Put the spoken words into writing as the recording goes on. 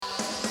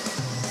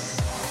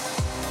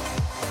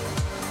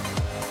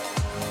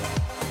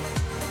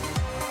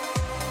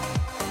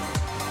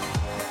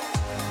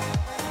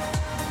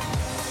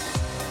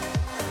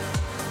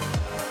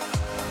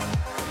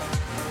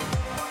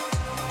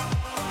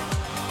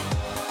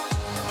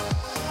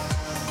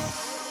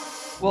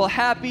Well,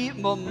 happy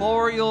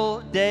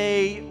Memorial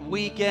Day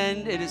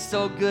weekend. It is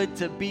so good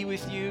to be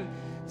with you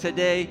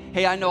today.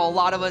 Hey, I know a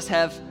lot of us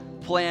have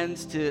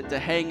plans to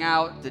hang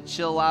out, to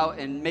chill out,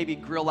 and maybe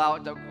grill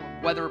out, the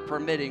weather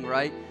permitting,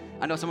 right?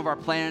 I know some of our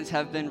plans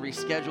have been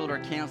rescheduled or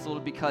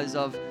canceled because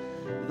of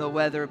the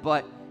weather,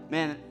 but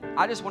man,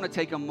 I just want to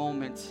take a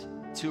moment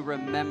to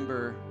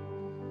remember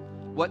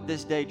what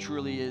this day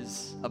truly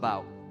is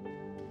about.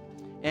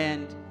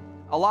 And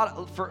a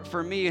lot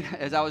for me,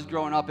 as I was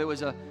growing up, it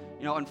was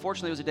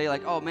unfortunately it was a day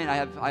like, oh man,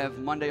 I have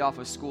Monday off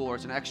of school, or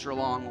it's an extra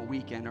long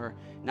weekend, or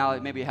now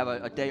maybe I have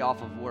a day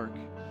off of work.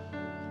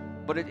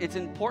 But it's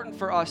important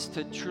for us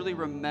to truly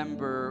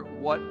remember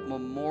what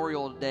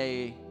Memorial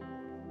Day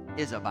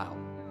is about.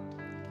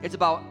 It's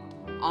about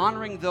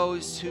honoring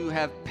those who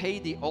have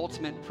paid the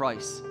ultimate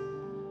price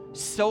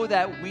so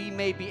that we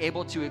may be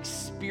able to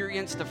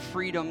experience the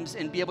freedoms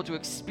and be able to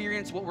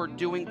experience what we're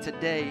doing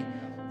today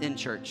in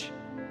church.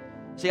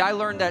 See, I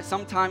learned that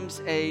sometimes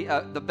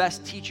the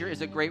best teacher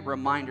is a great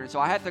reminder. So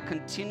I have to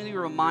continually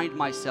remind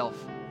myself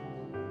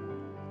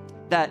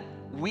that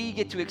we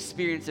get to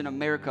experience in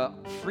America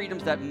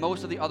freedoms that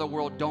most of the other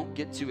world don't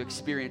get to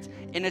experience.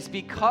 And it's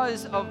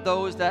because of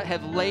those that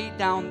have laid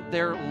down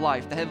their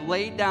life, that have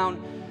laid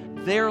down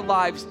their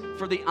lives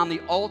on the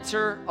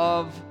altar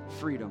of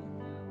freedom.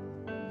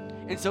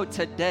 And so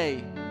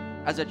today,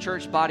 as a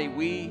church body,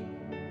 we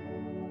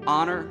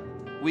honor,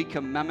 we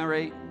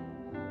commemorate,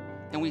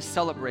 and we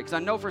celebrate. Because I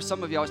know for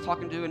some of you, I was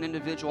talking to an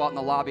individual out in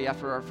the lobby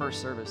after our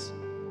first service,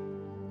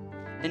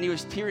 and he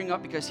was tearing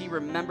up because he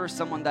remembers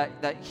someone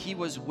that he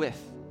was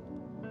with,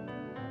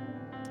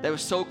 that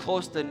was so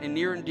close to and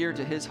near and dear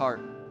to his heart,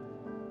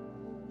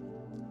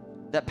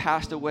 that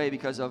passed away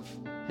because of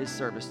his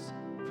service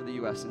for the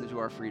U.S. and to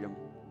our freedom.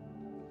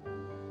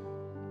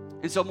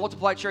 And so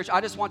Multiply Church,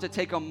 I just want to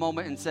take a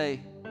moment and say,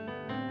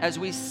 as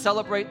we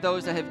celebrate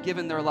those that have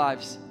given their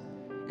lives,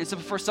 and so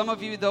for some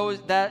of you,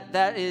 those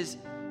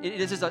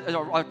this is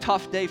a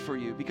tough day for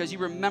you because you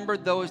remember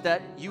those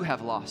that you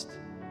have lost.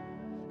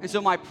 And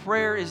so my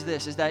prayer is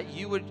this, is that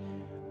you would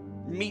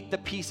meet the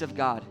peace of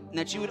God, and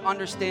that you would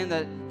understand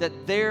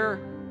that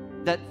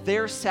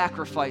their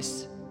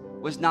sacrifice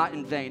was not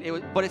in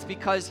vain. But it's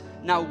because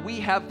now we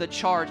have the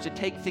charge to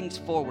take things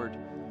forward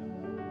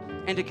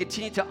and to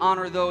continue to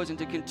honor those and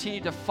to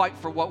continue to fight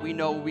for what we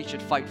know we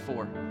should fight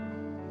for.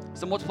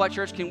 So Multiply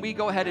Church, can we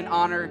go ahead and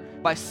honor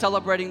by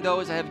celebrating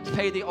those that have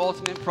paid the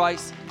ultimate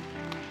price,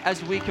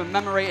 as we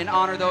commemorate and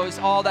honor those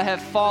all that have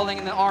fallen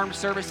in the armed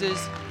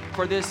services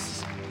for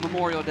this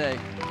Memorial Day.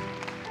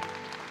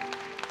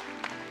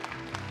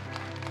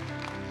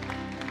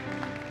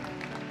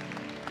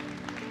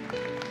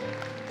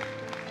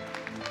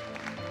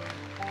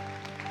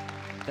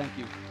 Thank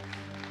you.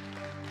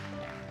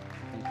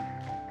 Thank you.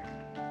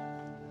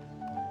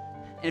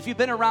 And if you've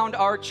been around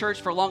our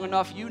church for long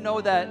enough, you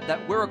know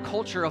that we're a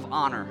culture of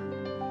honor,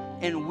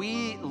 and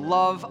we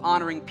love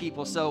honoring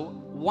people. So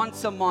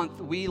once a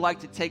month, we like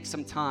to take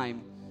some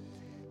time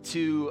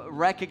to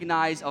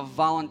recognize a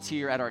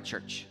volunteer at our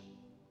church.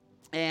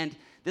 And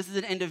this is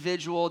an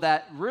individual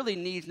that really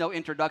needs no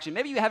introduction.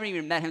 Maybe you haven't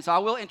even met him, so I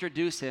will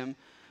introduce him.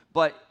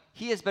 But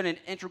he has been an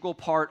integral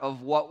part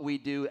of what we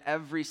do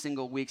every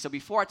single week. So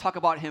before I talk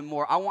about him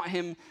more, I want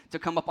him to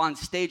come up on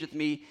stage with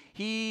me.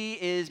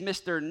 He is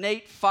Mr.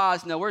 Nate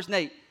Fosno. Where's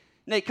Nate?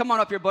 Nate, come on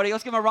up here, buddy.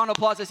 Let's give him a round of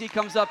applause as he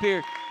comes up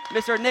here.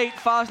 Mr. Nate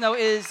Fosno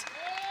is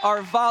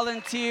our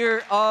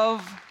volunteer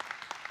of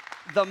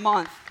the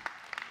month.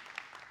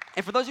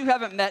 And for those who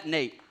haven't met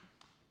Nate,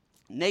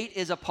 Nate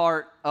is a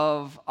part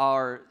of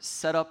our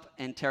setup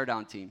and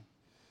teardown team.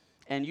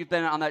 And you've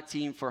been on that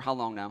team for how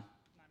long now?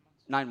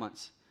 9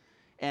 months.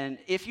 And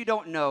if you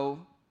don't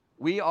know,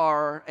 we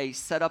are a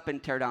setup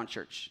and teardown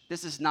church.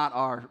 This is not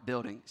our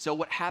building. So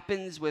what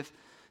happens with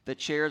the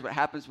chairs, what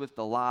happens with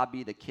the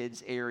lobby, the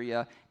kids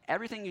area,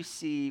 everything you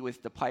see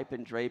with the pipe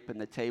and drape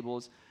and the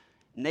tables,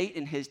 Nate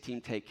and his team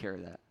take care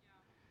of that.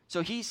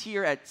 So he's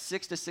here at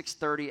 6 to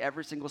 6:30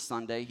 every single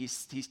Sunday.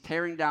 He's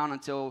tearing down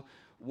until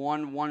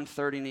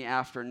 1:30 in the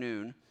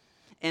afternoon.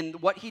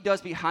 And what he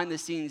does behind the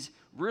scenes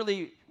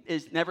really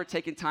is never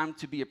taken time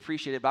to be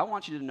appreciated. But I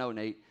want you to know,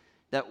 Nate,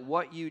 that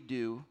what you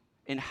do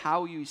and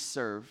how you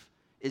serve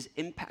is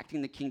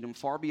impacting the kingdom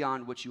far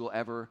beyond what you will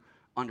ever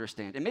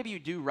understand. And maybe you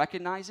do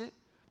recognize it,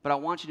 but I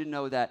want you to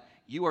know that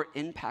you are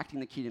impacting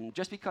the kingdom.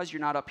 Just because you're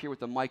not up here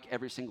with a mic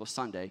every single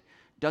Sunday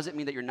doesn't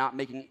mean that you're not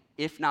making,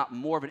 if not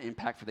more of an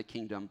impact for the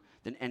kingdom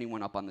than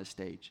anyone up on this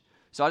stage.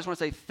 So I just want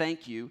to say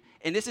thank you.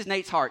 And this is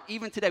Nate's heart.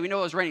 Even today, we know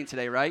it was raining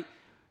today, right?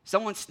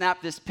 Someone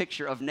snapped this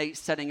picture of Nate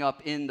setting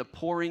up in the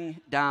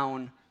pouring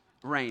down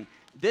rain.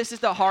 This is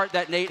the heart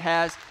that Nate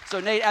has. So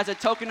Nate, as a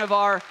token of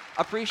our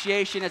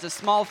appreciation, as a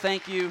small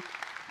thank you,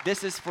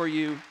 this is for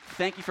you.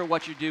 Thank you for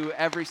what you do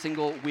every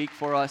single week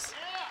for us.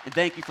 And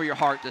thank you for your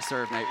heart to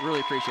serve, Nate. Really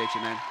appreciate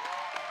you, man.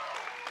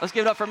 Let's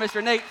give it up for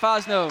Mr. Nate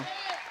Fosno.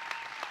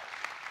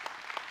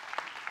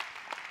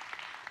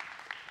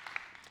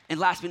 And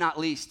last but not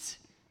least,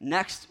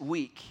 next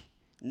week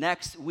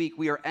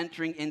we are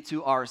entering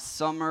into our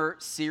summer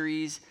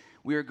series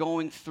We are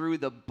going through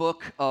the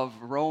book of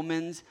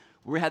Romans.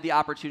 We had the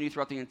opportunity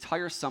throughout the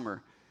entire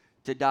summer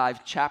to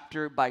dive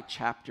chapter by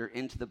chapter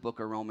into the book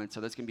of Romans. So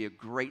that's going to be a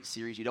great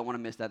series. You don't want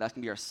to miss that. That's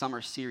going to be our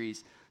summer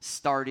series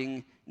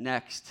starting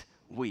next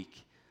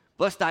week.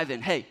 But let's dive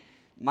in. Hey,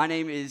 my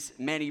name is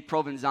Manny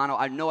Provenzano.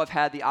 I know I've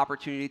had the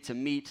opportunity to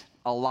meet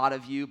a lot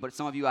of you, but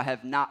some of you I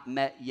have not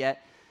met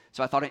yet.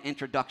 So I thought an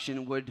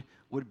introduction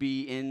would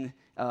be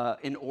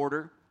in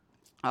order.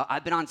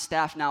 I've been on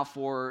staff now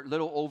for a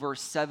little over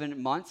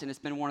 7 months, and it's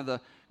been one of the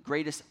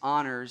greatest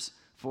honors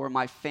for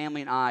my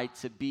family and I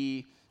to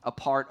be a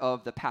part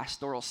of the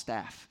pastoral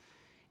staff.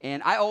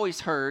 And I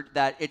always heard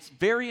that it's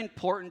very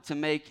important to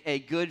make a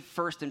good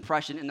first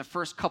impression in the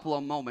first couple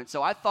of moments.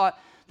 So I thought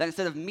that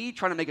instead of me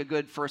trying to make a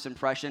good first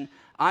impression,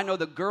 I know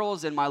the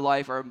girls in my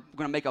life are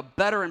going to make a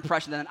better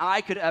impression than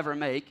I could ever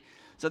make.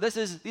 So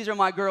these are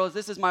my girls.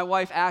 This is my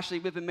wife, Ashley.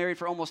 We've been married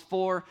for almost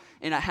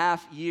 4.5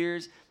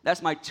 years.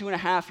 That's my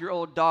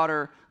 2.5-year-old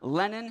daughter,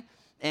 Lennon,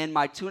 and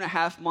my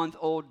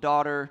 2.5-month-old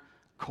daughter,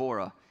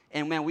 Cora.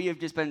 And man, we have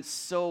just been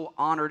so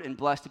honored and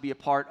blessed to be a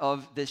part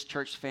of this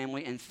church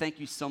family. And thank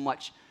you so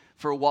much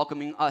for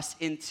welcoming us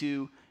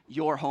into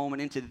your home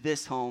and into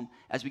this home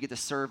as we get to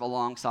serve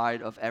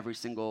alongside of every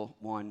single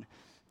one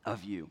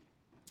of you.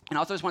 And I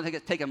also just want to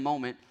take a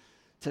moment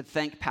to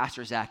thank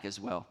Pastor Zach as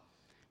well,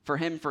 for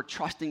him for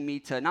trusting me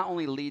to not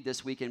only lead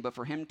this weekend, but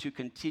for him to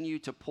continue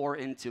to pour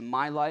into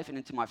my life and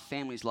into my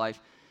family's life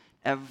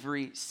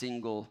every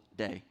single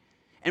day.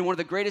 And one of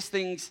the greatest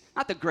things,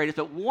 not the greatest,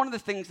 but one of the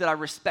things that I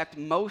respect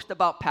most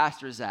about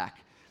Pastor Zach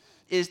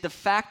is the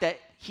fact that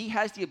he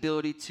has the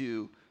ability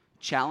to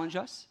challenge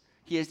us.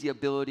 He has the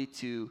ability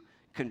to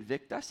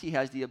convict us. He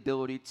has the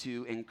ability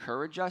to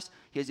encourage us.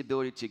 He has the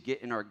ability to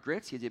get in our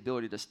grits. He has the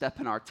ability to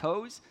step in our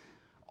toes,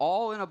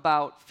 all in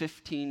about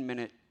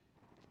 15-minute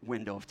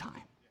window of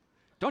time.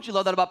 Don't you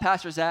love that about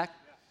Pastor Zach?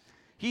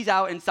 He's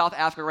out in South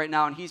Africa right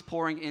now, and he's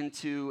pouring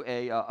into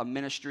a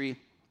ministry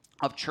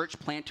of church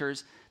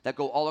planters that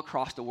go all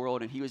across the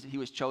world, and he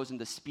was chosen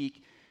to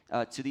speak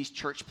to these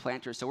church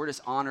planters. So we're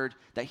just honored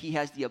that he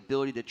has the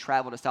ability to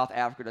travel to South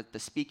Africa to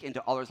speak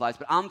into others' lives.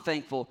 But I'm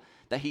thankful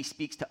that he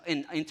speaks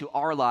into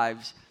our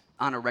lives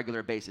on a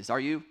regular basis. Are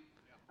you?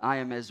 Yeah. I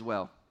am as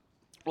well.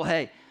 Well,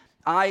 hey,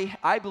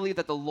 I believe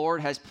that the Lord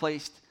has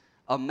placed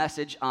a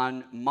message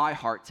on my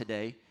heart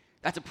today.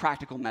 That's a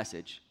practical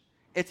message.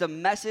 It's a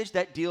message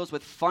that deals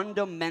with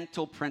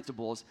fundamental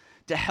principles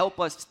to help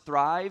us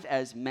thrive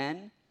as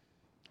men,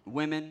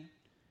 women,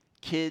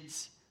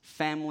 kids,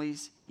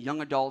 families,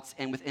 young adults,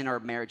 and within our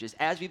marriages,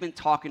 as we've been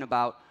talking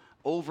about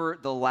over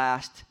the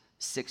last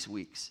 6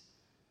 weeks.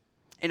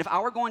 And if I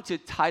were going to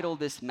title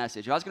this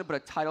message, if I was going to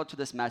put a title to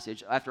this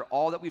message after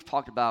all that we've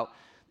talked about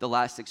the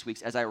last 6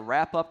 weeks, as I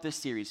wrap up this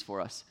series for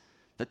us,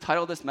 the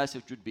title of this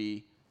message would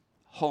be,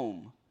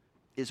 Home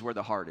is Where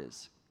the Heart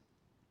Is.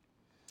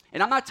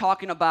 And I'm not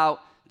talking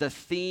about the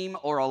theme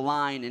or a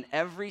line in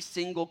every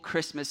single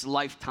Christmas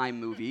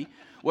Lifetime movie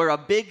where a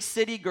big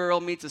city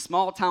girl meets a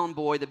small town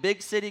boy. The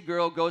big city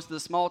girl goes to the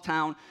small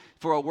town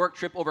for a work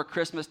trip over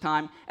Christmas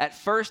time. At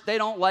first, they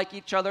don't like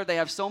each other. They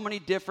have so many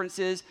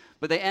differences,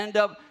 but they end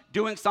up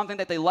doing something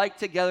that they like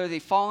together. They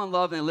fall in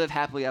love and they live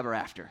happily ever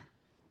after.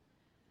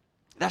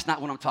 That's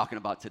not what I'm talking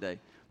about today.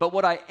 But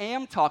what I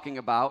am talking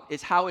about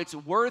is how it's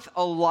worth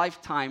a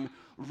lifetime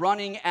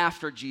running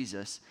after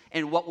Jesus.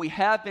 And what we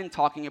have been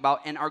talking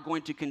about and are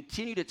going to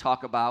continue to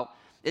talk about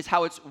is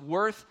how it's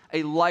worth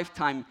a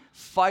lifetime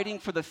fighting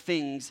for the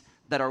things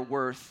that are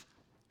worth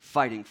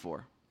fighting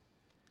for.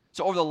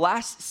 So over the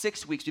last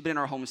 6 weeks, we've been in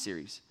our home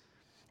series.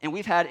 And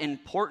we've had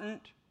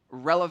important,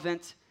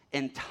 relevant,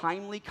 and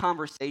timely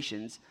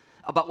conversations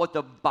about what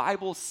the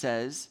Bible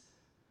says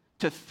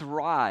to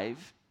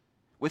thrive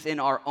within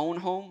our own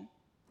home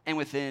and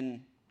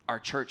within our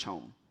church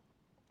home.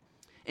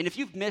 And if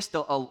you've missed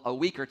a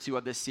week or two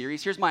of this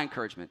series, here's my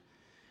encouragement.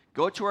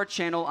 Go to our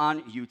channel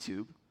on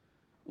YouTube.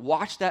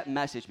 Watch that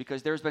message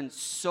because there's been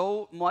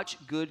so much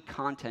good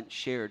content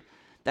shared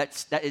that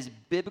is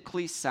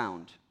biblically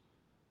sound.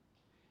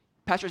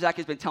 Pastor Zach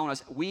has been telling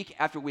us week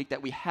after week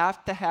that we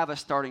have to have a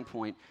starting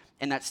point,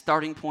 and that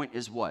starting point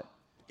is what?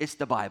 It's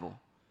the Bible.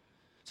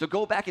 So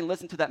go back and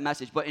listen to that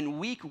message. But in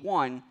week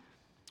 1,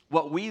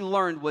 what we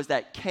learned was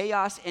that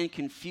chaos and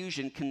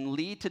confusion can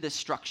lead to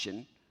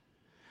destruction.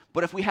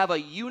 But if we have a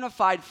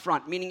unified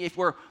front, meaning if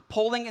we're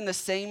pulling in the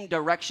same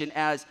direction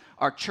as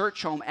our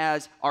church home,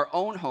 as our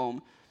own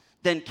home,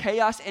 then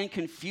chaos and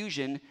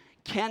confusion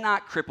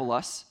cannot cripple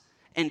us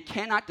and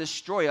cannot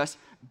destroy us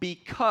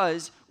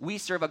because we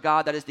serve a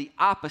God that is the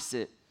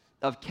opposite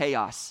of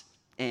chaos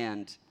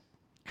and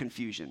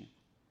confusion.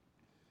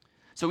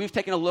 So we've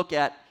taken a look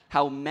at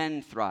how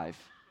men thrive,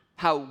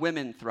 how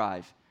women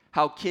thrive,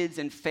 how kids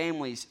and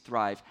families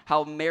thrive,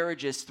 how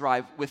marriages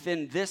thrive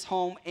within this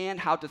home, and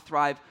how to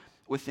thrive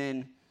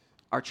within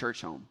our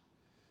church home.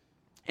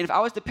 And if I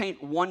was to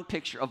paint one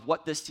picture of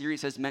what this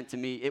series has meant to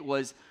me, it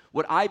was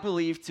what I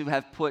believe to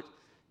have put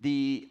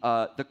the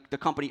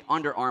company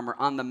Under Armour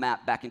on the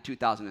map back in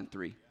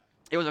 2003.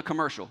 It was a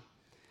commercial.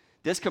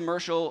 This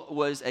commercial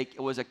was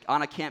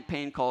on a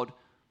campaign called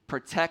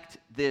protect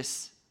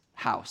this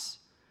house.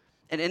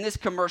 And in this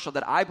commercial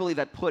that I believe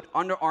that put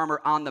Under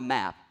Armour on the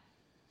map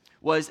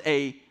was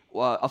a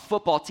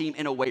football team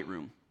in a weight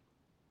room.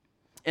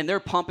 And they're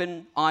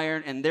pumping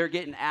iron, and they're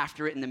getting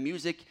after it, and the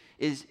music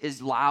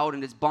is loud,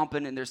 and it's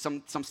bumping, and there's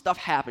some stuff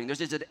happening. There's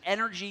just an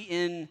energy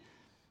in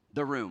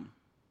the room.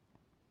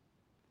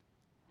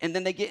 And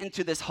then they get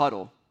into this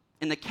huddle,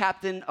 and the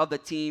captain of the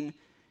team,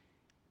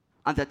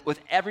 with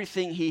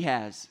everything he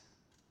has,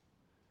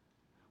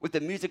 with the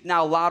music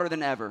now louder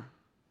than ever,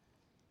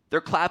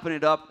 they're clapping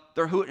it up,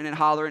 they're hooting and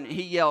hollering, and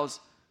he yells,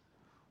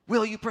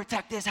 "Will you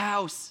protect this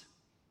house?"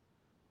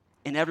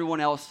 And everyone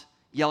else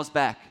yells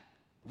back,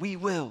 "We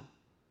will.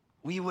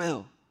 We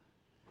will."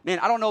 Man,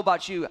 I don't know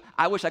about you.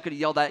 I wish I could have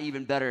yelled that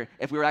even better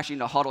if we were actually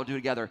in a huddle do it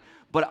together.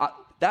 But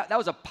that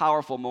was a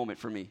powerful moment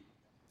for me.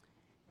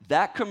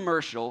 That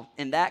commercial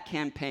and that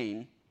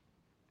campaign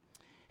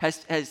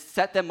has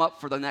set them up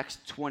for the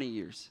next 20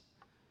 years.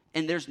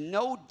 And there's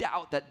no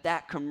doubt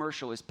that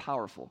commercial is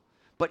powerful.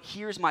 But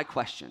here's my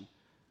question.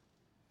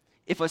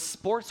 If a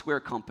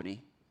sportswear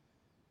company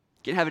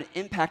can have an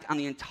impact on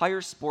the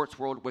entire sports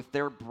world with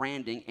their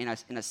branding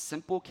in a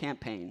simple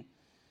campaign,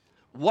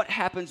 what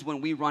happens when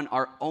we run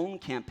our own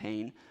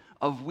campaign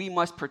of we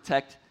must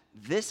protect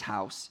this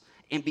house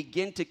and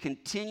begin to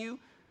continue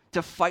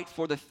to fight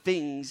for the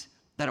things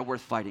that are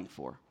worth fighting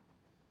for?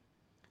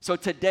 So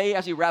today,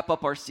 as we wrap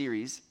up our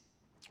series,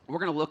 we're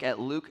going to look at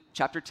Luke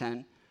chapter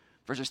 10,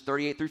 verses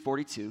 38 through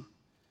 42.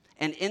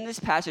 And in this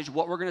passage,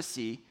 what we're going to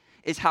see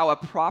is how a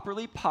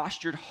properly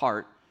postured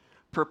heart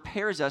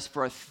prepares us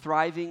for a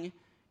thriving,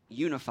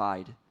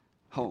 unified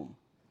home.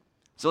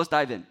 So let's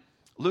dive in.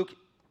 Luke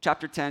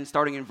chapter 10,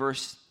 starting in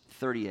verse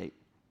 38.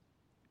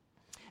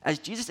 As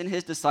Jesus and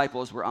his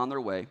disciples were on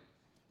their way,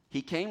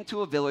 he came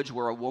to a village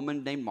where a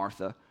woman named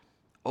Martha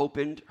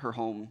opened her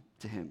home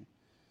to him.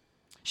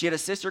 She had a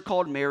sister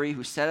called Mary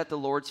who sat at the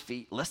Lord's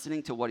feet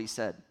listening to what he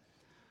said.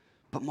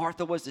 But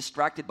Martha was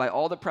distracted by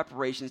all the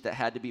preparations that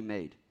had to be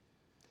made.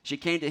 She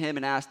came to him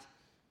and asked,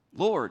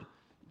 "Lord,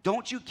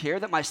 don't you care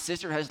that my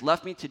sister has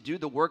left me to do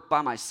the work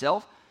by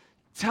myself?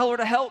 Tell her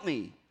to help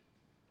me."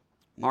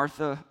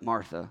 "Martha,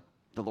 Martha,"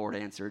 the Lord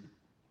answered,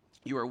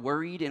 "you are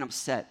worried and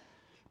upset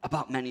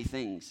about many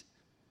things,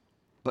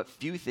 but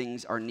few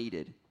things are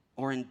needed,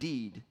 or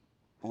indeed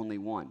only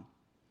one.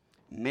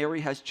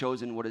 Mary has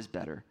chosen what is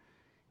better,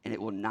 and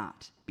it will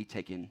not be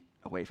taken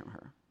away from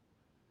her."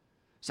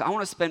 So I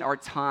want to spend our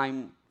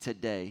time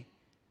today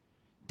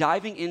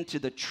diving into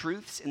the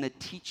truths and the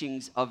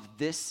teachings of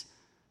this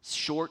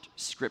short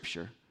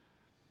scripture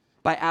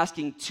by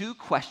asking two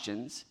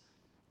questions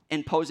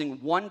and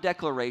posing one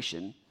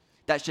declaration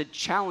that should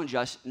challenge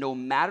us, no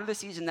matter the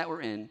season that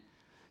we're in,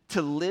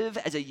 to live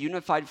as a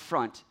unified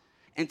front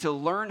and to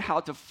learn how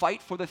to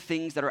fight for the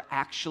things that are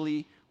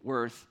actually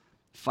worth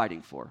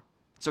fighting for.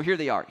 So here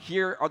they are.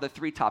 Here are the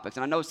three topics.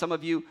 And I know some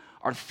of you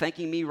are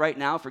thanking me right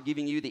now for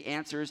giving you the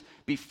answers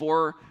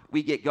before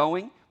we get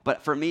going.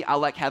 But for me, I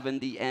like having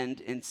the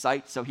end in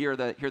sight. So here are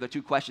the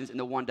two questions and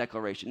the one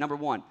declaration. Number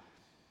one,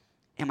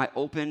 am I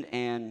open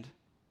and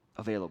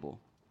available?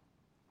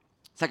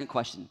 Second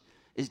question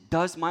is,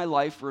 does my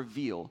life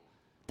reveal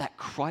that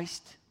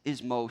Christ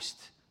is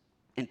most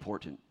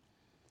important?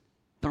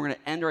 Then we're going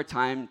to end our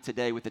time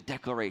today with the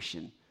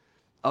declaration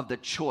of the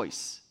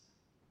choice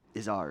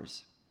is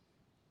ours.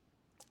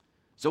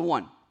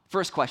 So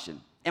first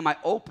question, am I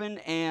open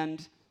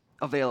and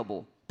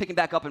available? Picking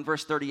back up in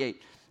verse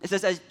 38. It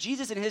says, as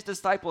Jesus and his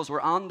disciples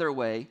were on their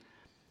way,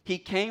 he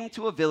came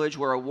to a village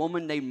where a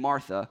woman named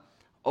Martha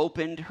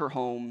opened her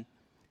home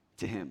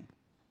to him.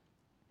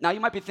 Now you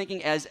might be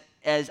thinking, as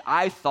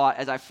I thought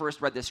as I first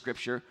read this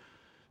scripture,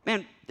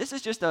 man, this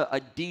is just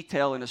a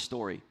detail in a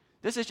story.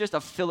 This is just a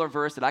filler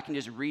verse that I can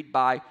just read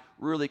by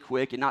really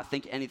quick and not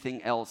think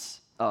anything else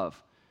of.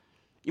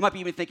 You might be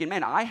even thinking,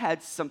 man, I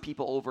had some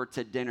people over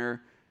to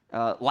dinner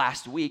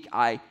last week.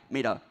 I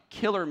made a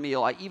killer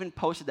meal. I even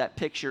posted that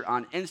picture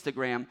on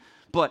Instagram,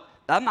 but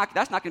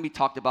that's not going to be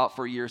talked about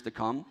for years to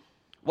come.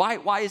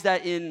 Why is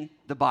that in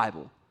the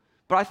Bible?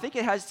 But I think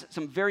it has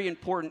some very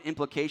important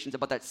implications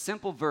about that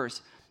simple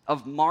verse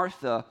of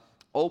Martha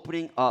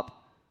opening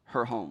up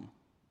her home.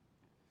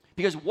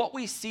 Because what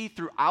we see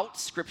throughout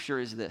Scripture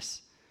is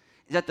this,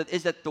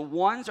 is that the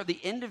ones or the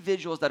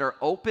individuals that are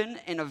open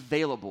and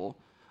available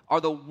are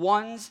the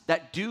ones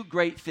that do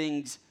great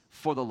things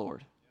for the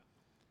Lord.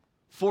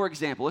 For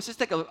example, let's just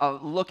take a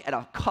look at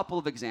a couple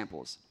of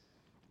examples.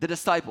 The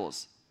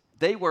disciples,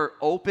 they were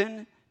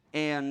open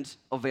and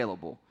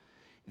available.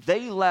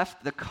 They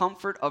left the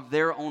comfort of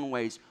their own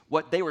ways,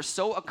 what they were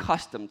so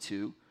accustomed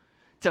to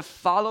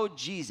follow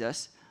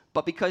Jesus,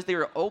 but because they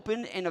were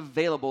open and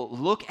available,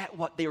 look at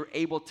what they were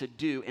able to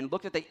do and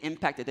look at the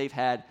impact that they've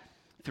had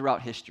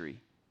throughout history.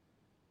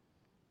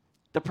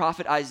 The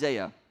prophet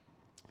Isaiah,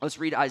 let's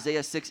read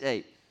Isaiah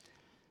 6:8.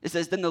 It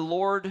says, Then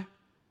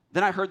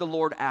I heard the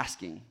Lord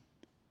asking,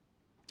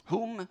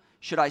 whom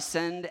should I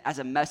send as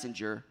a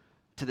messenger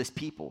to this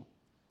people?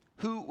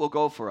 Who will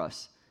go for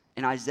us?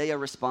 And Isaiah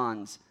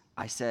responds,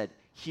 I said,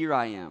 here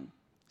I am,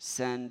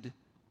 send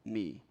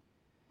me.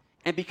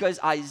 And because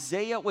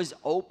Isaiah was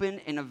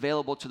open and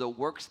available to the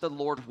works the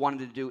Lord wanted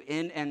to do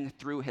in and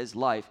through his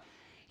life,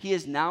 he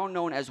is now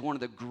known as one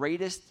of the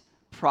greatest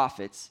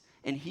prophets,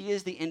 and he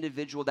is the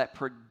individual that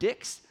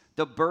predicts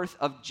the birth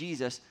of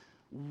Jesus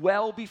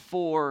well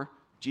before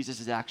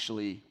Jesus is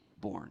actually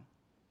born.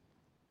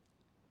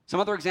 Some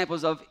other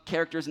examples of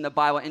characters in the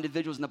Bible,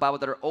 individuals in the Bible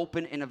that are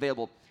open and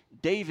available.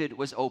 David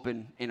was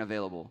open and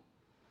available.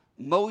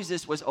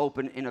 Moses was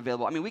open and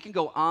available. I mean, we can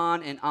go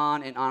on and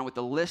on and on with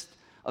the list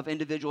of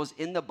individuals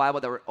in the Bible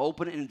that were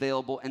open and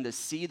available and to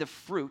see the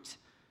fruit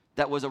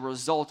that was a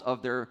result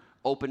of their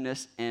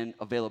openness and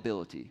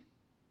availability.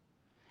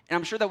 And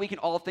I'm sure that we can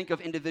all think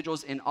of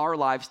individuals in our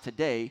lives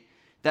today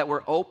that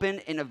were open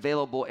and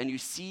available, and you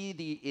see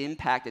the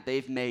impact that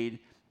they've made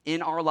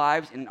in our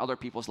lives and in other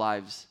people's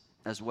lives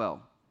as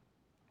well.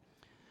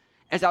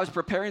 As I was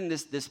preparing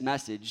this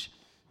message,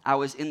 I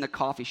was in the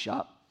coffee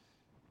shop,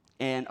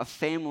 and a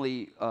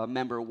family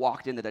member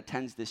walked in that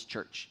attends this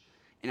church.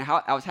 And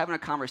I was having a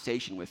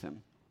conversation with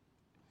him.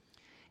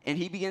 And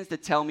he begins to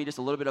tell me just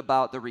a little bit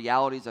about the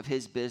realities of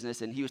his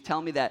business. And he was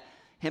telling me that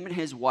him and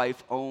his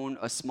wife own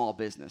a small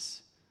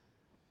business.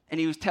 And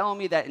he was telling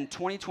me that in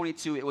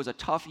 2022, it was a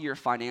tough year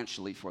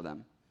financially for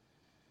them.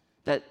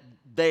 That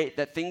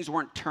things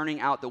weren't turning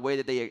out the way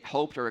that they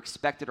hoped or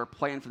expected or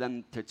planned for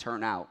them to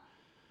turn out.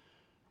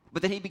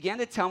 But then he began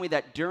to tell me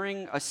that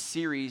during a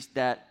series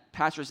that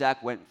Pastor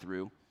Zach went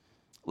through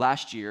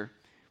last year,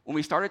 when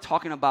we started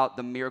talking about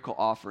the miracle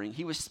offering,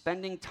 he was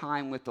spending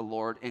time with the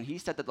Lord, and he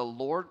said that the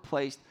Lord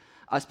placed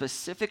a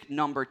specific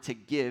number to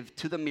give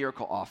to the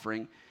miracle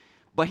offering,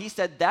 but he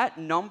said that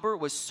number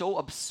was so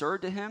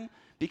absurd to him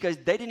because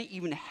they didn't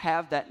even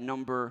have that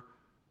number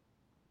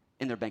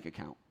in their bank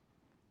account.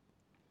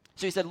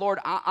 So he said, Lord,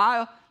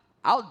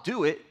 I'll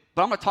do it,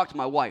 but I'm going to talk to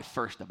my wife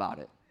first about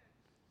it.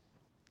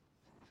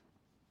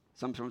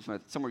 Some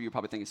of you are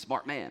probably thinking,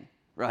 smart man,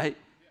 right?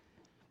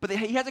 But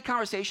he has a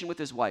conversation with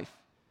his wife.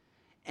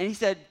 And he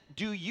said,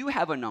 do you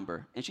have a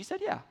number? And she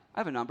said, yeah, I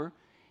have a number.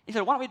 He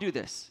said, why don't we do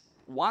this?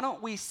 Why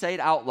don't we say it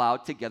out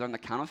loud together on the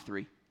count of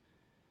 3?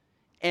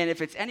 And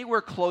if it's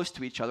anywhere close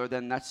to each other,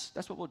 then that's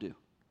what we'll do.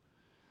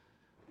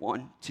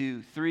 1,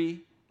 2,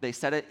 3. They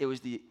said it. It was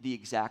the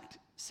exact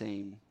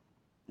same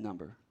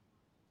number.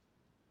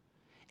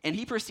 And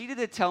he proceeded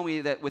to tell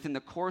me that within the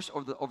course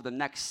over the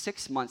next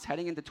 6 months,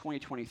 heading into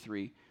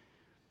 2023,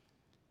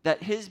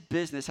 that his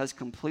business has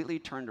completely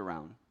turned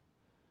around.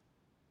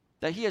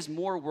 That he has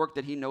more work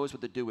that he knows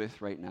what to do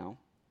with right now,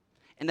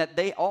 and that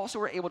they also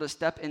were able to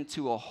step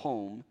into a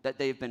home that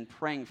they've been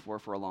praying for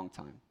a long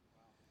time.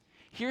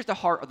 Here's the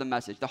heart of the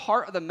message. The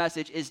heart of the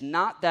message is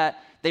not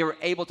that they were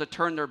able to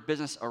turn their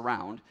business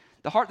around.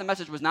 The heart of the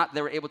message was not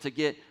they were able to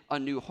get a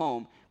new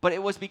home, but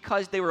it was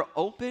because they were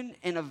open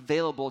and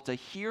available to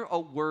hear a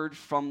word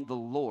from the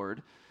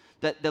Lord,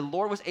 that the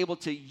Lord was able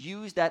to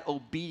use that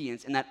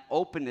obedience and that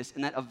openness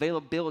and that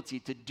availability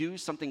to do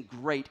something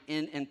great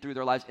in and through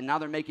their lives, and now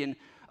they're making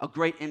a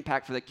great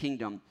impact for the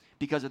kingdom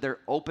because of their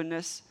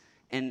openness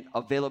and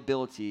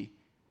availability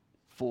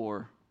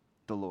for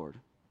the Lord.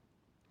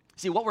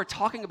 See, what we're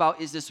talking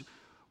about is this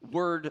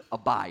word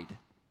abide.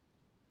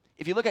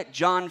 If you look at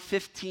John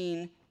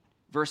 15,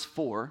 verse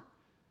 4,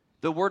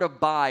 the word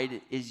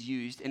abide is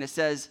used, and it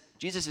says,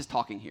 Jesus is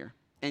talking here,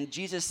 and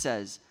Jesus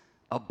says,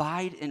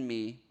 abide in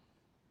me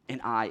and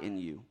I in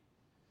you.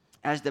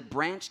 As the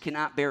branch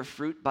cannot bear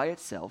fruit by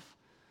itself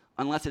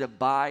unless it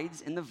abides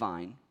in the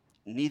vine,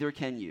 neither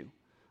can you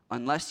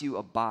unless you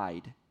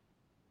abide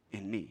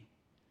in me.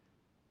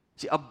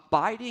 See,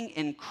 abiding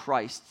in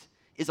Christ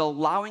is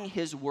allowing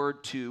his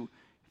word to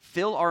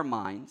fill our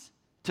minds,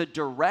 to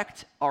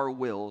direct our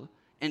will,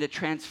 and to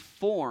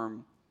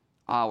transform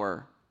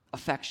our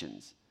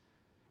affections.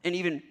 And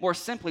even more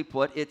simply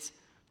put, it's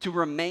to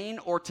remain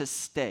or to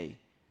stay,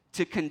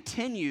 to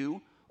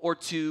continue or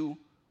to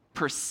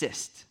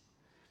persist.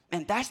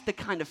 And that's the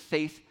kind of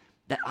faith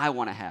that I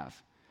want to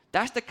have.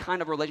 That's the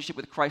kind of relationship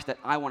with Christ that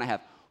I want to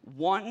have.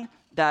 One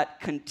that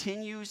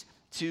continues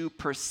to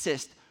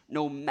persist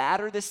no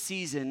matter the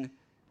season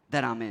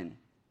that I'm in.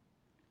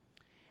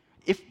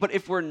 But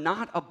if we're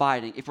not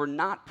abiding, if we're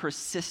not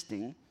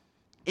persisting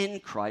in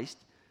Christ,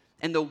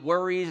 and the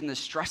worries and the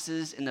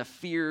stresses and the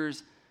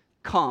fears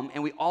come,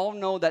 and we all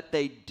know that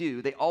they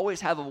do, they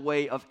always have a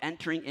way of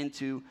entering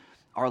into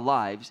our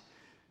lives,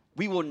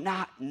 we will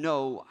not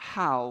know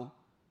how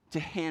to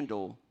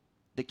handle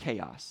the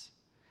chaos.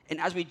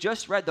 And as we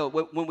just read, though,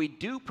 when we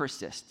do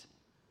persist,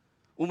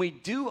 when we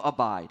do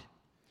abide,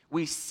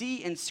 we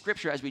see in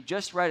Scripture, as we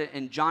just read it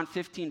in John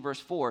 15, verse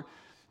 4,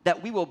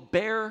 that we will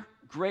bear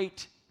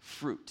great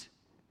fruit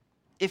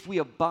if we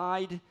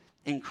abide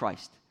in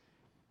Christ.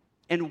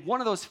 And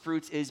one of those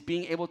fruits is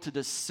being able to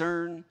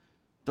discern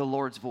the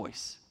Lord's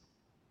voice.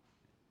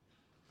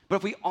 But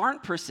if we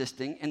aren't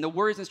persisting and the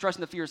worries and stress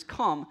and the fears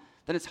come,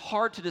 then it's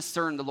hard to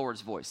discern the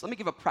Lord's voice. Let me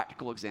give a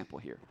practical example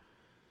here.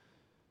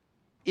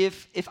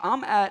 If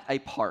I'm at a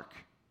park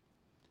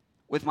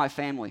with my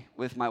family,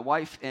 with my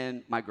wife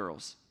and my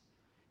girls,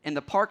 and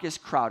the park is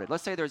crowded,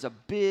 let's say there's a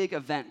big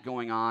event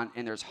going on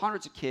and there's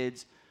hundreds of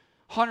kids,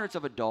 hundreds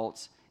of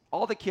adults.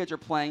 All the kids are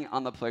playing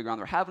on the playground.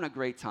 They're having a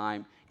great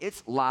time.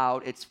 It's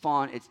loud, it's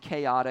fun, it's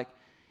chaotic.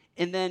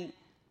 And then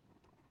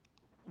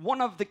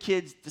one of the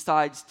kids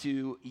decides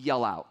to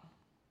yell out.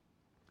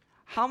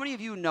 How many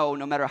of you know,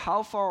 no matter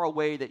how far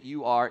away that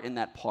you are in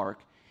that park,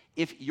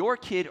 if your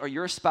kid or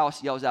your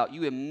spouse yells out,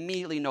 you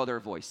immediately know their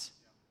voice?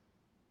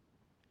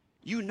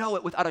 You know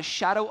it without a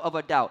shadow of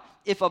a doubt.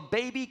 If a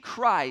baby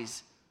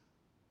cries,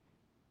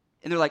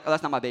 and they're like, oh,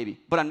 that's not my baby.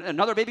 But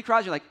another baby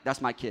cries, you're like,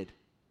 that's my kid.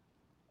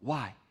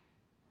 Why?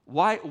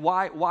 Why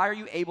are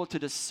you able to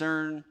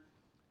discern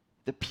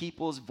the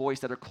people's voice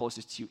that are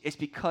closest to you? It's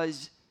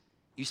because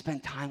you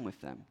spend time with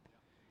them.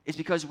 It's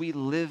because we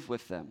live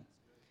with them.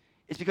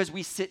 It's because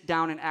we sit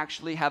down and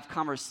actually have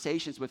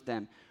conversations with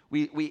them.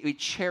 We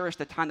cherish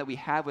the time that we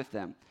have with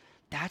them.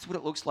 That's what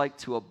it looks like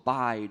to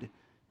abide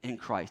in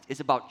Christ. It's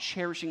about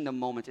cherishing the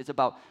moments. It's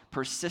about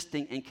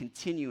persisting and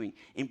continuing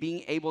and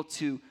being able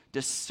to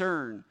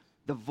discern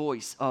the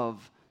voice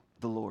of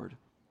the Lord.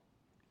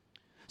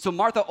 So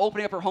Martha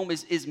opening up her home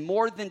is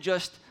more than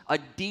just a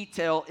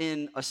detail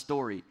in a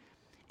story.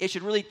 It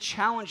should really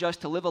challenge us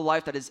to live a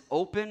life that is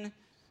open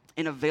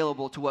and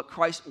available to what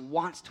Christ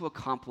wants to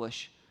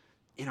accomplish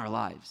in our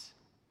lives.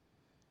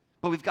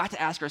 But we've got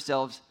to ask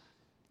ourselves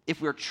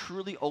if we're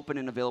truly open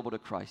and available to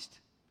Christ.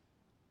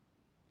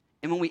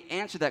 And when we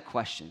answer that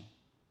question,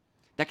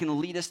 that can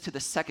lead us to the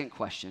second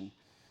question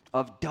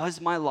of, does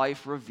my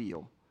life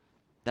reveal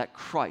that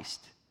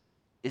Christ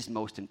is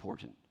most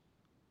important?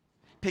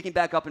 Picking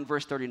back up in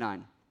verse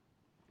 39.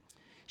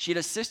 She had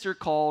a sister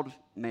called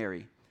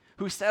Mary,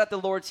 who sat at the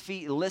Lord's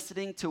feet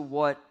listening to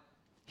what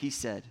he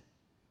said.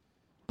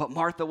 But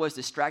Martha was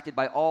distracted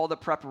by all the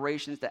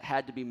preparations that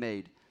had to be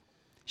made.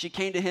 She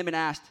came to him and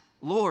asked,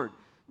 Lord,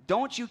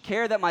 don't you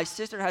care that my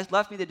sister has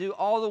left me to do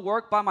all the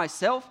work by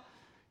myself?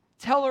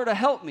 Tell her to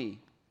help me.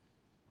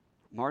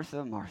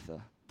 Martha,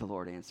 Martha, the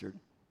Lord answered,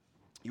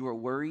 you are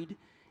worried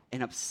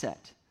and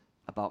upset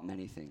about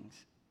many things.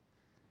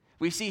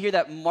 We see here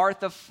that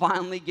Martha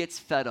finally gets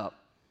fed up.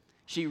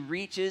 She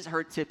reaches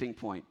her tipping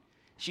point.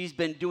 She's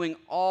been doing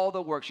all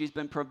the work. She's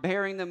been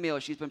preparing the meal.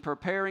 She's been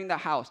preparing the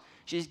house.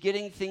 She's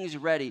getting things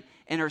ready.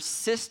 And her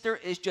sister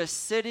is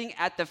just sitting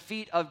at the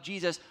feet of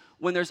Jesus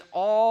when there's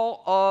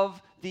all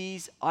of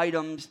these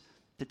items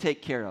to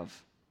take care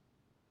of.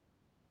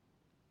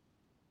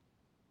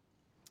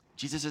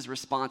 Jesus'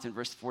 response in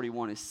verse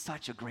 41 is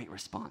such a great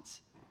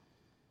response.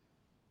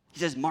 He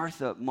says,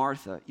 Martha,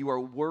 Martha, you are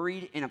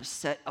worried and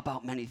upset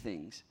about many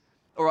things.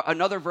 Or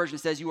another version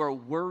says, you are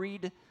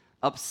worried,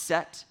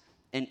 upset,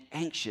 and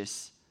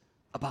anxious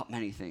about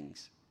many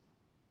things.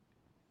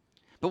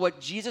 But what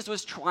Jesus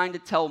was trying to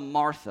tell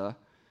Martha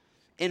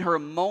in her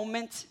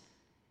moment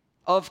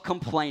of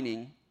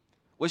complaining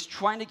was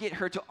trying to get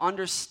her to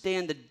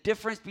understand the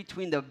difference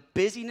between the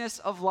busyness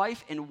of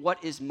life and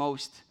what is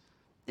most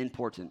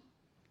important.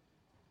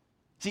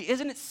 See,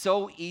 isn't it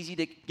so easy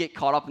to get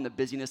caught up in the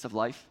busyness of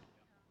life?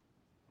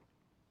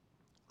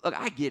 Look,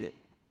 I get it.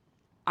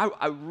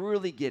 I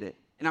really get it.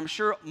 And I'm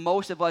sure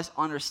most of us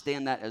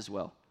understand that as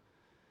well.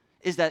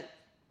 Is that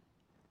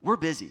we're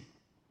busy.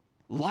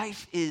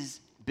 Life is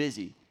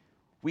busy.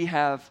 We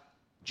have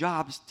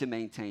jobs to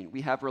maintain.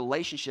 We have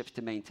relationships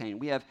to maintain.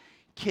 We have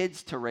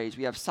kids to raise.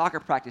 We have soccer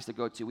practice to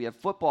go to. We have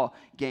football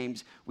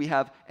games. We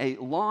have a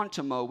lawn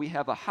to mow. We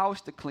have a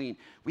house to clean.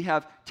 We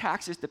have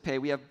taxes to pay.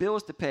 We have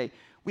bills to pay.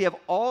 We have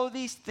all of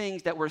these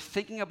things that we're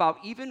thinking about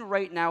even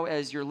right now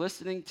as you're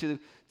listening to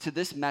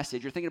this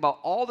message. You're thinking about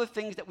all the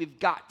things that we've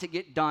got to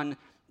get done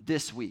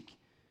this week.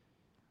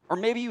 Or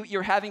maybe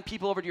you're having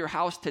people over to your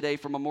house today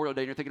for Memorial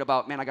Day and you're thinking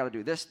about, man, I got to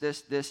do this,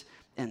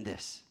 and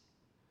this.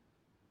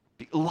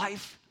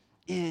 Life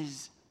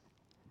is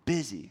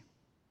busy.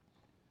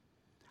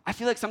 I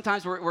feel like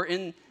sometimes we're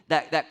in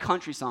that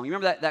country song. You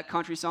remember that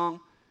country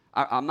song?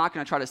 I'm not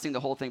going to try to sing the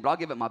whole thing, but I'll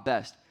give it my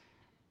best.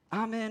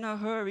 I'm in a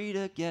hurry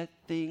to get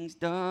things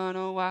done.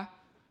 Oh, why?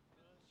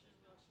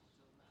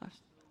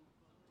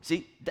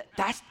 See,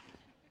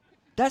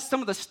 that's some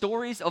of the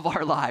stories of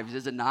our lives,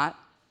 is it not?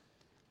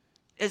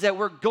 Is that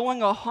we're going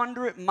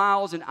 100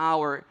 miles an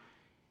hour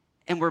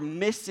and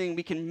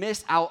we can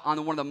miss out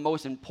on one of the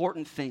most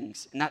important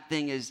things. And that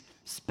thing is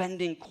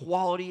spending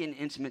quality and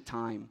intimate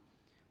time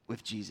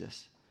with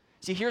Jesus.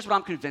 See, here's what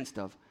I'm convinced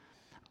of.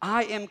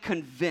 I am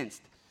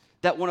convinced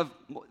that one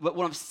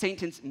of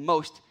Satan's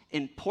most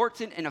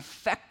important and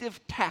effective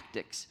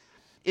tactics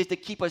is to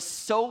keep us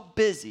so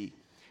busy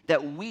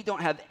that we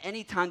don't have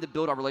any time to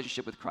build our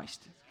relationship with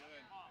Christ.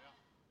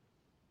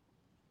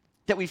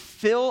 That we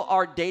fill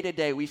our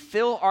day-to-day, we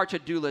fill our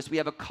to-do list, we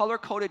have a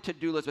color-coded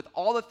to-do list with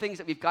all the things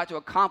that we've got to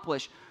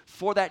accomplish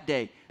for that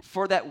day,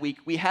 for that week.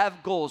 We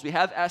have goals, we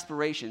have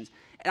aspirations.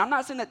 And I'm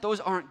not saying that those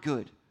aren't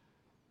good,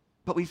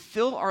 but we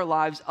fill our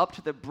lives up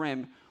to the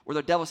brim where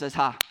the devil says,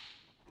 I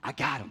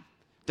got them.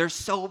 They're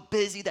so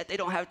busy that they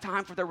don't have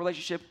time for their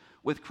relationship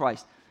with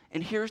Christ.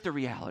 And here's the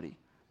reality.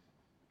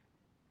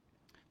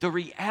 The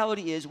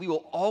reality is we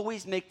will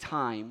always make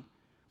time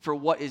for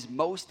what is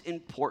most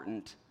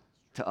important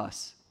to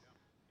us.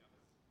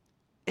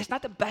 It's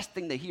not the best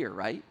thing to hear,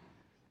 right?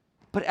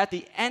 But at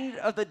the end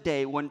of the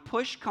day, when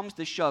push comes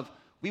to shove,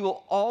 we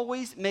will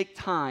always make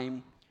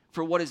time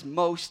for what is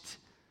most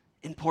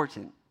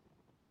important.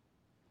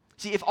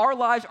 See, if our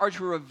lives are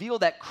to reveal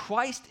that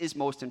Christ is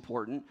most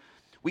important,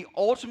 we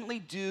ultimately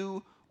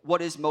do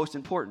what is most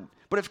important.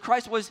 But if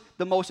Christ was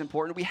the most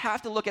important, we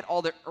have to look at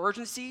all the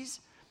urgencies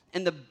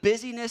and the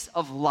busyness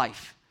of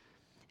life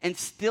and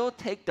still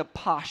take the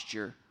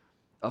posture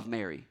of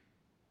Mary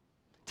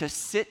to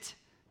sit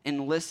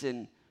and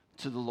listen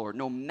to the Lord,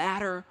 no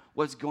matter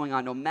what's going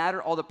on, no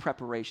matter all the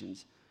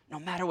preparations, no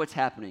matter what's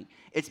happening.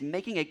 It's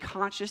making a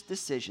conscious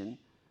decision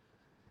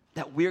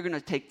that we're going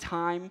to take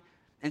time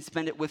and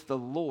spend it with the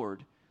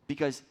Lord,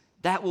 because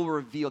that will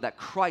reveal that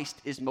Christ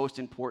is most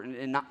important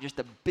and not just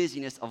the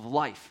busyness of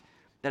life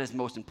that is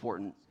most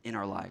important in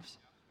our lives.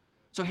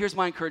 So here's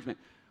my encouragement.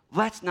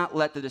 Let's not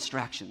let the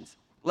distractions,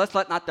 let's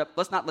not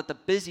let the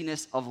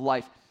busyness of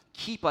life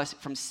keep us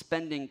from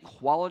spending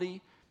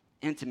quality,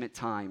 intimate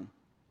time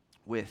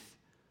with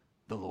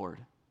the Lord.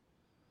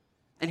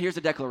 And here's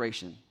the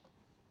declaration.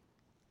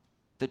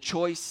 The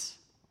choice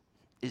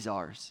is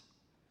ours.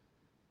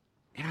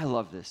 And I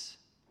love this.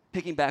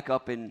 Picking back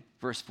up in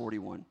verse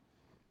 41.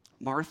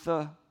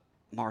 Martha,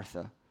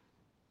 Martha,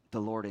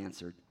 the Lord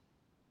answered,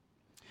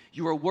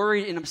 you are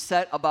worried and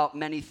upset about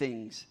many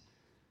things,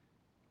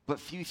 but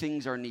few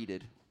things are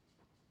needed,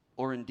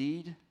 or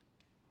indeed,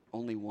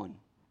 only one.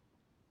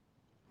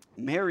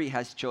 Mary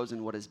has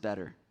chosen what is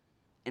better,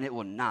 and it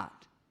will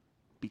not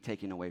be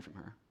taken away from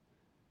her.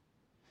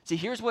 See,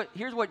 here's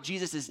what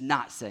Jesus is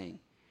not saying.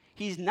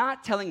 He's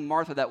not telling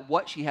Martha that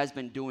what she has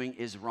been doing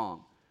is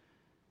wrong.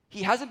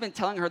 He hasn't been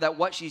telling her that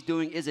what she's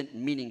doing isn't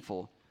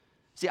meaningful.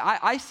 See,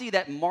 I see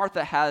that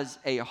Martha has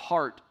a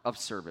heart of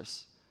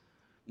service.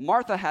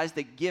 Martha has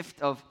the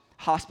gift of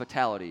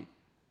hospitality.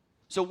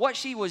 So what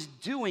she was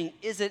doing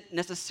isn't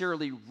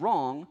necessarily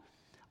wrong.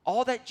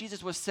 All that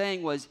Jesus was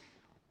saying was,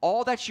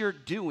 all that you're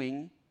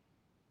doing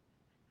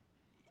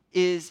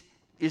is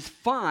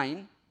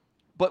fine,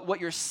 but what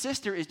your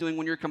sister is doing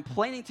when you're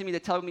complaining to me to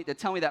tell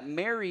me that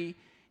Mary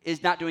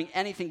is not doing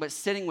anything but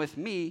sitting with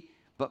me,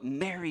 but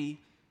Mary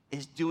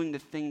is doing the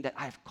thing that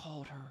I've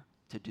called her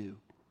to do.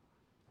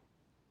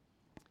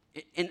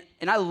 And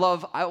I'm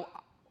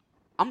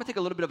going to take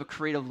a little bit of a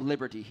creative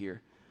liberty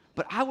here,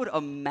 but I would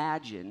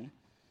imagine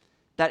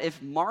that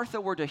if Martha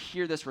were to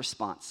hear this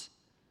response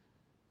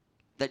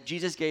that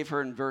Jesus gave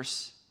her in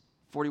verse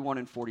 41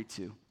 and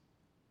 42,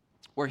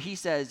 where he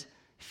says,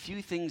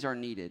 few things are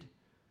needed,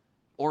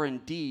 or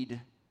indeed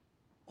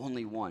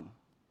only one.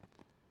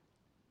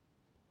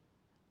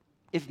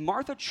 If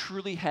Martha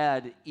truly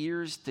had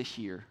ears to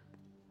hear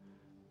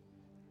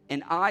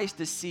and eyes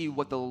to see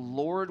what the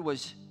Lord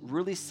was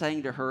really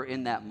saying to her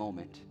in that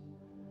moment,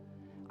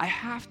 I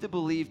have to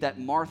believe that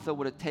Martha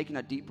would have taken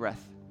a deep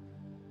breath,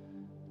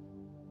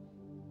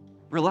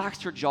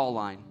 relaxed her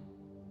jawline,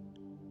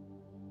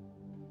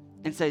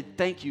 and said,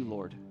 thank you,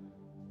 Lord,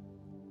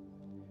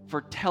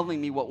 for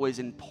telling me what was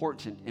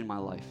important in my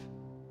life.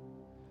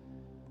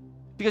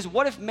 Because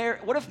what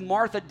if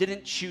Martha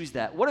didn't choose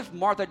that? What if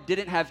Martha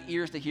didn't have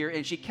ears to hear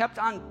and she kept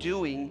on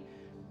doing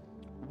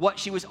what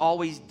she was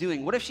always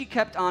doing? What if she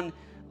kept on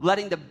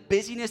letting the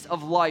busyness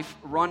of life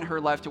run her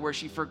life to where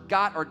she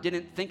forgot or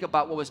didn't think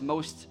about what was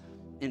most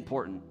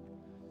important?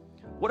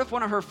 What if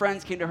one of her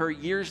friends came to her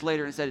years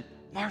later and said,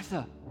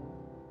 Martha,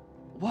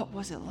 what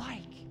was it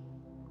like?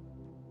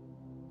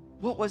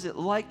 What was it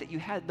like that you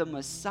had the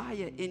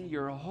Messiah in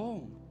your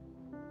home?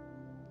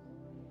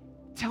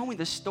 Tell me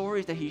the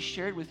stories that he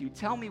shared with you.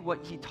 Tell me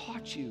what he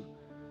taught you.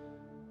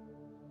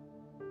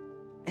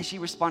 And she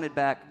responded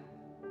back,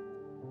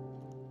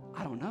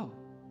 I don't know.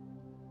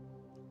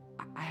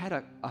 I had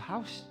a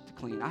house to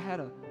clean. I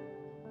had a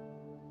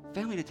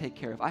family to take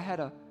care of. I had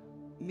a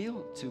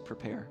meal to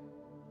prepare.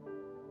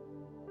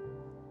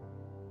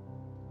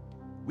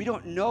 We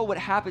don't know what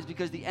happens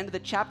because the end of the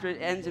chapter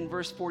ends in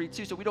verse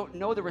 42, so we don't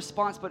know the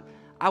response, but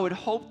I would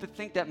hope to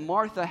think that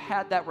Martha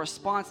had that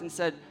response and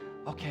said,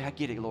 okay, I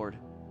get it, Lord.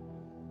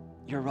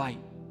 You're right.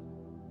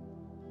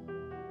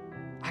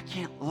 I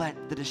can't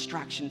let the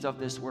distractions of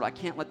this world, I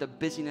can't let the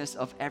busyness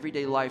of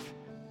everyday life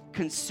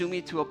consume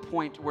me to a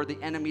point where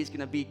the enemy is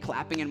going to be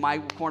clapping in my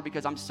corner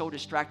because I'm so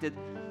distracted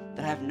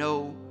that I have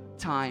no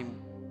time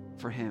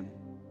for him.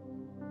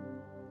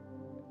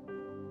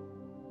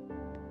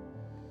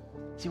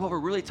 See, what we're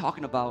really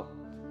talking about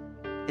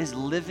is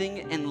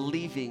living and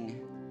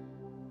leaving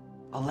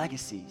a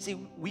legacy.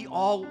 See, we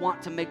all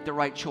want to make the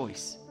right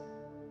choice.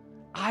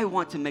 I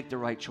want to make the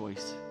right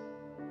choice.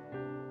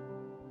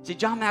 See,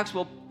 John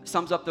Maxwell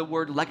sums up the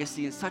word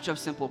legacy in such a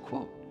simple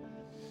quote.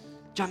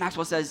 John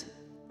Maxwell says,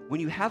 when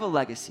you have a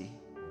legacy,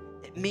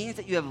 it means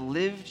that you have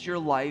lived your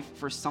life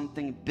for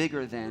something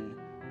bigger than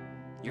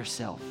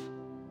yourself.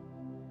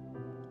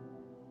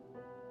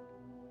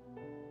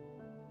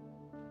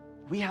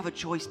 We have a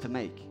choice to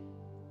make.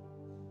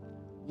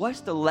 What's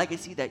the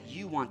legacy that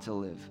you want to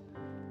live?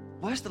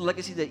 What's the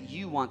legacy that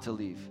you want to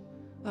leave?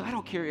 Look, I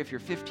don't care if you're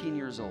 15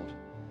 years old.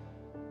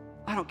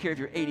 I don't care if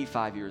you're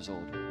 85 years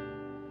old.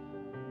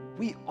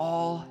 We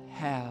all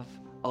have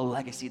a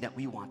legacy that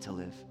we want to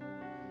live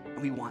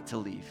and we want to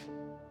leave.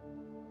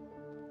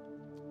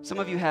 Some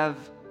of you have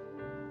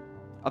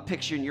a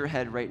picture in your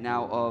head right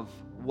now of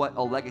what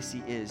a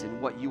legacy is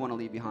and what you want to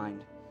leave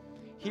behind.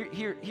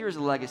 Here's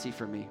a legacy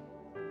for me.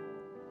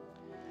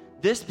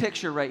 This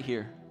picture right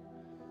here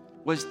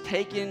was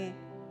taken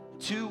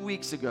 2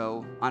 weeks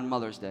ago on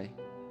Mother's Day.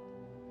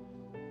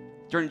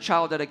 During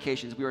child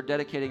dedications, we were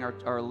dedicating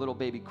our little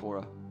baby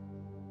Cora.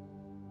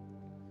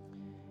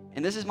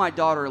 And this is my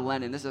daughter,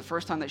 Lennon. This is the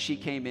first time that she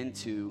came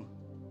into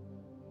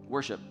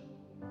worship.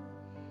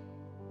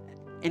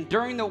 And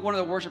during one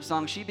of the worship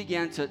songs, she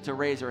began to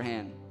raise her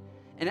hand.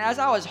 And as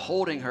I was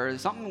holding her,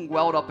 something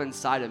welled up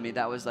inside of me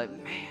that was like,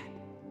 man.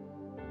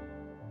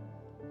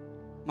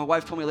 My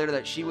wife told me later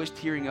that she was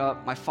tearing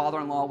up. My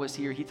father-in-law was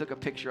here. He took a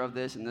picture of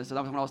this, and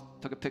someone else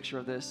took a picture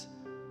of this.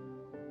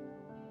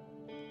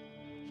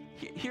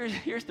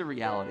 Here's the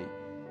reality.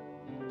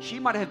 She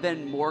might have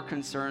been more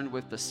concerned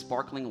with the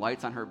sparkling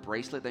lights on her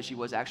bracelet than she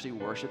was actually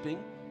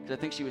worshiping, because I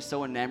think she was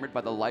so enamored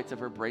by the lights of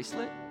her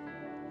bracelet.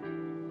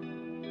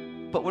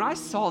 But when I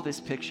saw this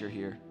picture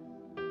here,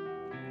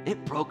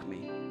 it broke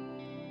me,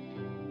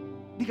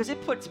 because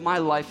it puts my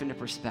life into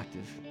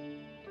perspective.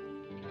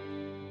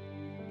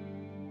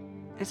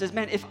 It says,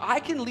 man, if I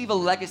can leave a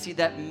legacy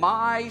that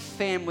my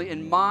family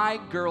and my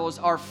girls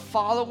are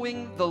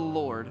following the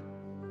Lord,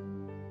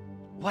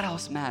 what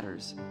else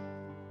matters?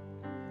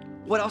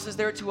 What else is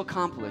there to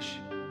accomplish?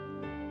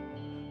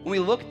 When we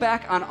look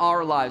back on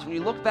our lives, when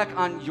you look back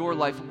on your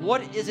life,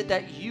 what is it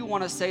that you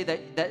want to say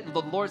that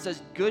the Lord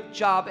says, good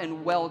job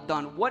and well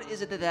done? What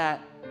is it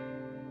that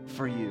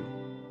for you?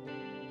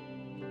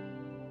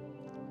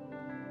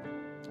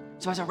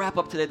 So as I wrap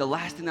up today, the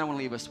last thing that I want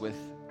to leave us with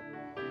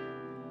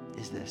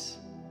is this.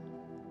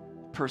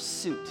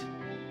 Pursuit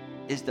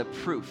is the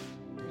proof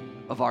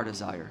of our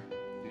desire.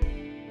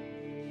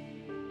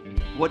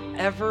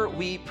 Whatever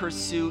we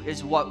pursue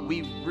is what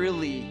we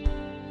really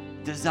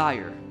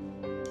desire.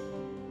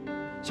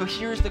 So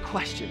here's the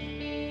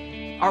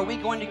question. Are we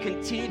going to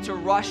continue to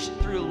rush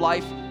through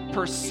life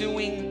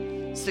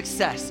pursuing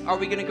success? Are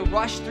we going to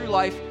rush through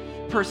life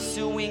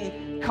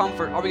pursuing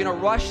comfort? Are we going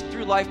to rush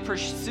through life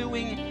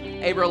pursuing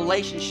a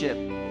relationship?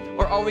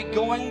 Or are we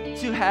going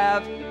to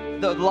have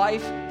the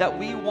life that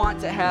we want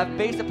to have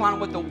based upon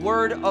what the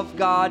Word of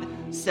God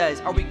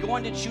says? Are we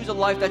going to choose a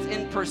life that's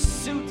in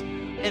pursuit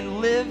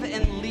and live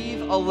and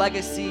leave a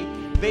legacy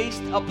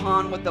based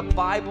upon what the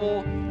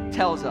Bible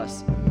tells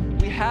us?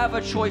 We have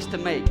a choice to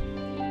make.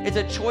 It's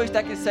a choice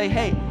that can say,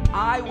 hey,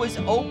 I was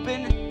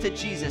open to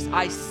Jesus.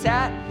 I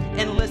sat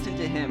and listened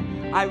to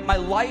him. My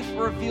life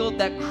revealed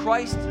that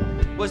Christ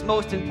was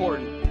most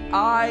important.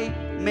 I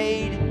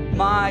made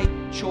my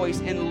choice,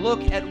 and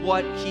look at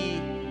what he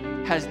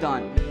has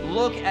done.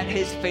 Look at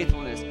his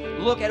faithfulness.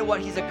 Look at what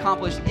he's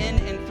accomplished in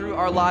and through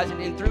our lives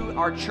and through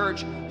our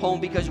church home,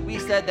 because we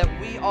said that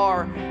we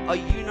are a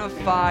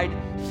unified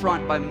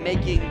front by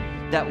making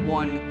that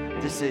one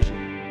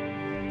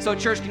decision. So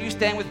church, can you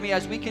stand with me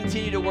as we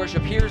continue to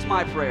worship? Here's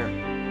my prayer.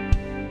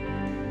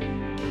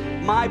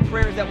 My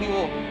prayer is that we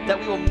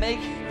will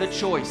make the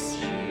choice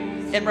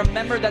and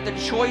remember that the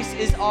choice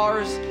is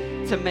ours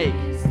to make.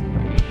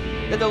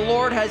 That the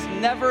Lord has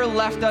never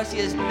left us. He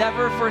has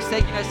never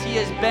forsaken us. He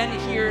has been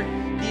here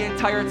the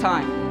entire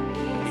time.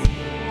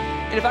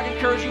 And if I can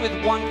encourage you with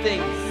one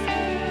thing,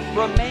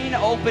 remain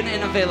open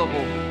and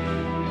available.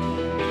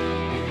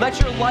 Let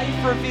your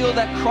life reveal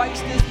that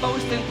Christ is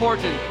most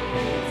important.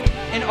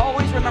 And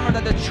always remember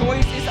that the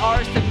choice is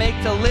ours to make,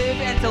 to live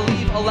and to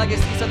leave a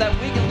legacy, so that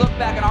we can look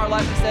back in our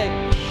life and say,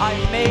 I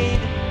made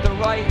the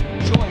right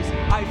choice.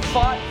 I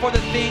fought for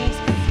the things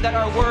that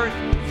are worth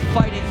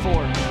fighting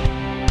for.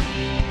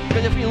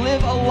 Because if we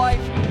live a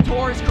life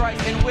towards Christ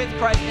and with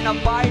Christ and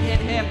abide in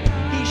him,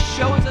 he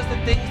shows us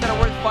the things that are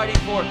worth fighting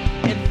for.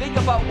 And think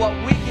about what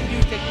we can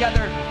do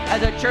together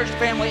as a church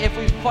family if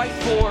we fight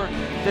for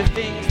the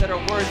things that are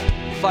worth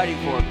fighting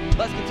for.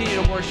 Let's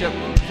continue to worship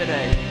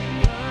today.